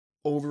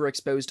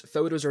Overexposed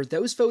photos are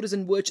those photos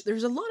in which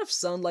there's a lot of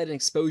sunlight and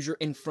exposure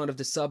in front of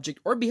the subject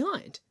or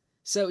behind.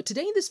 So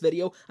today in this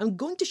video, I'm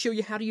going to show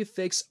you how you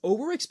fix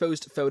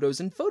overexposed photos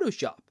in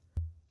Photoshop.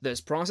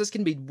 This process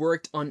can be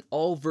worked on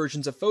all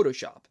versions of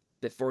Photoshop.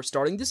 Before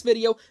starting this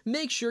video,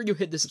 make sure you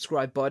hit the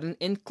subscribe button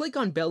and click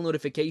on bell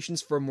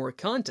notifications for more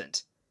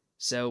content.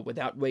 So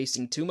without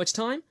wasting too much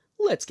time,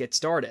 let's get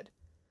started.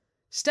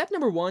 Step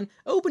number 1,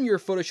 open your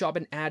Photoshop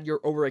and add your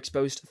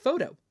overexposed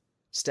photo.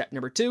 Step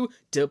number 2,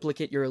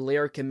 duplicate your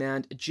layer,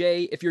 Command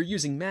J if you're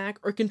using Mac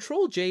or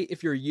Control J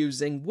if you're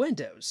using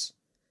Windows.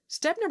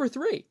 Step number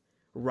 3,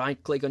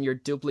 right-click on your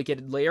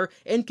duplicated layer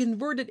and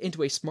convert it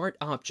into a smart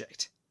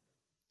object.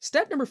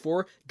 Step number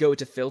 4, go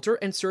to Filter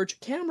and search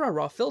Camera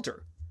Raw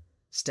Filter.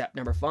 Step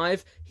number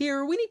 5,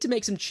 here we need to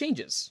make some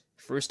changes.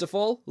 First of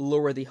all,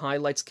 lower the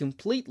highlights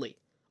completely.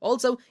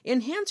 Also,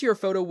 enhance your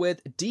photo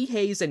with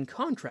dehaze and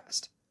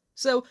contrast.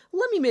 So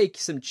let me make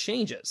some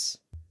changes.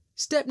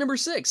 Step number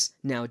 6,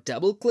 now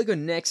double-click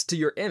on next to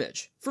your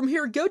image. From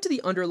here, go to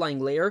the underlying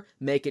layer,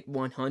 make it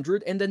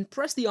 100, and then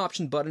press the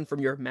Option button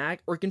from your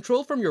Mac or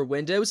Control from your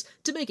Windows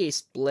to make a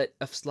split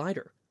of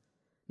slider.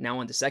 Now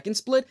on the second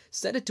split,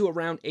 set it to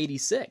around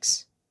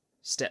 86.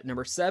 Step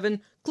number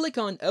 7, click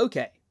on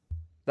OK.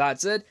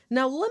 That's it.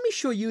 Now let me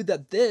show you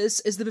that this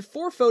is the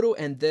before photo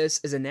and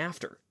this is an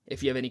after.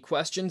 If you have any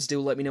questions,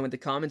 do let me know in the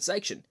comment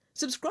section.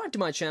 Subscribe to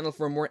my channel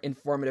for more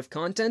informative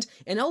content,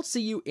 and I'll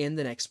see you in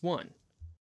the next one.